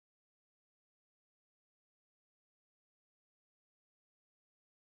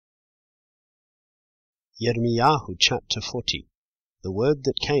Yirmeyahu chapter 40. The word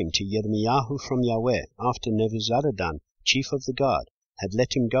that came to Yirmeyahu from Yahweh after Nebuzaradan, chief of the guard, had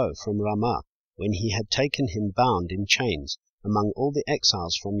let him go from Ramah, when he had taken him bound in chains, among all the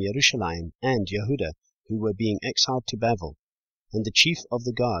exiles from Jerusalem and Yehudah, who were being exiled to Babel. And the chief of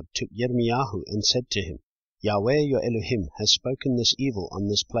the guard took Yirmeyahu and said to him, Yahweh your Elohim has spoken this evil on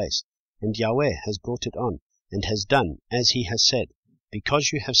this place, and Yahweh has brought it on, and has done as he has said.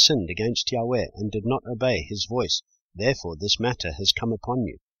 Because you have sinned against Yahweh and did not obey his voice, therefore this matter has come upon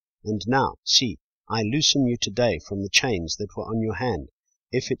you. And now, see, I loosen you today from the chains that were on your hand.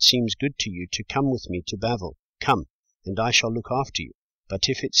 If it seems good to you to come with me to Babel, come, and I shall look after you. But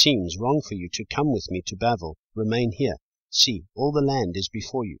if it seems wrong for you to come with me to Babel, remain here. See, all the land is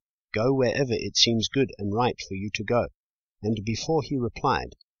before you. Go wherever it seems good and right for you to go. And before he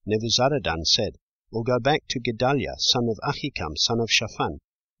replied, Nebuzaradan said, Or go back to Gedaliah, son of Ahikam, son of Shaphan,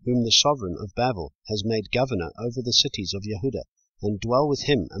 whom the sovereign of Babel has made governor over the cities of Yehudah, and dwell with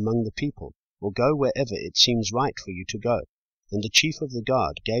him among the people, or go wherever it seems right for you to go. And the chief of the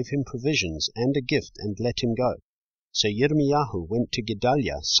guard gave him provisions and a gift, and let him go. So Yirmeyahu went to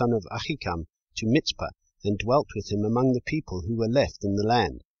Gedaliah, son of Ahikam, to Mitzpah, and dwelt with him among the people who were left in the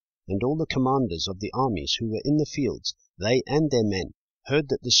land. And all the commanders of the armies who were in the fields, they and their men, heard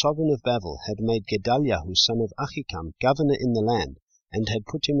that the sovereign of Babel had made Gedaliahu son of Ahikam governor in the land, and had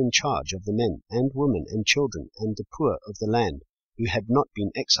put him in charge of the men and women and children and the poor of the land, who had not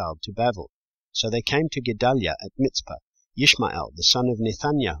been exiled to Babel. So they came to Gedaliah at Mitzpah, Ishmael the son of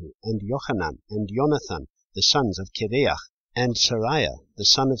Nethanyahu, and Yochanan, and Jonathan the sons of Kereach, and Sariah the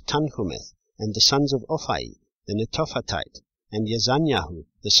son of Tanhumeth, and the sons of Ophai the Netophatite, and Yezanyahu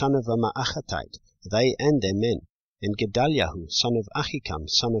the son of a Maachatite, they and their men. And Gedaliahu, son of Ahikam,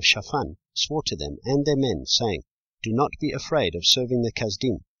 son of Shaphan, swore to them and their men, saying, Do not be afraid of serving the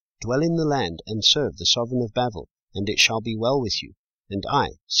Kasdim. Dwell in the land and serve the sovereign of Babel, and it shall be well with you. And I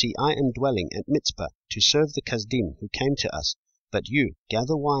am dwelling at Mitzpah to serve the Kasdim who came to us. But you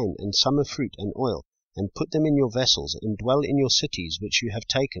gather wine and summer fruit and oil, and put them in your vessels, and dwell in your cities which you have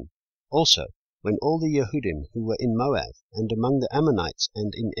taken. Also, when all the Yehudim who were in Moab, and among the Ammonites,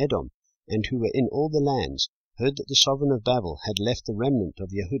 and in Edom, and who were in all the lands, heard that the sovereign of Babel had left the remnant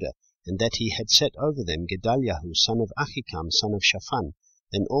of Yehudah, and that he had set over them Gedaliahu son of Ahikam son of Shaphan,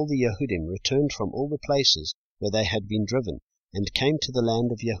 then all the Yehudim returned from all the places where they had been driven, and came to the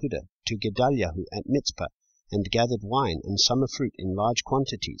land of Yehudah, to Gedaliahu at Mitzpah, and gathered wine and summer fruit in large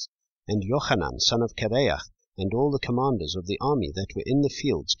quantities. And Yochanan son of Kereach, and all the commanders of the army that were in the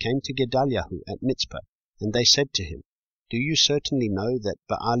fields came to Gedaliahu at Mitzpah, and they said to him, Do you certainly know that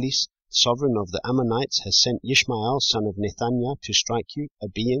Baalis, sovereign of the Ammonites, has sent Ishmael son of Nethaniah to strike you, a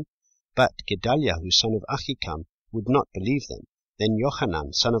being? But Gedaliahu son of Ahikam would not believe them. Then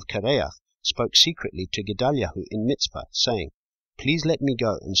Yochanan son of Kareach spoke secretly to Gedaliahu in Mitzpah, saying, Please let me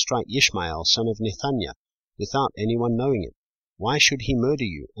go and strike Ishmael son of Nethaniah, without anyone knowing it. Why should he murder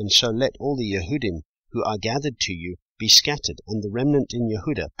you, and so let all the Yehudim who are gathered to you be scattered, and the remnant in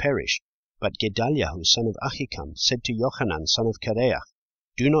Yehudah perish? But Gedaliahu son of Ahikam said to Yochanan son of Kareach,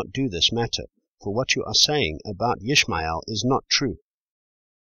 Do not do this matter, for what you are saying about Ishmael is not true.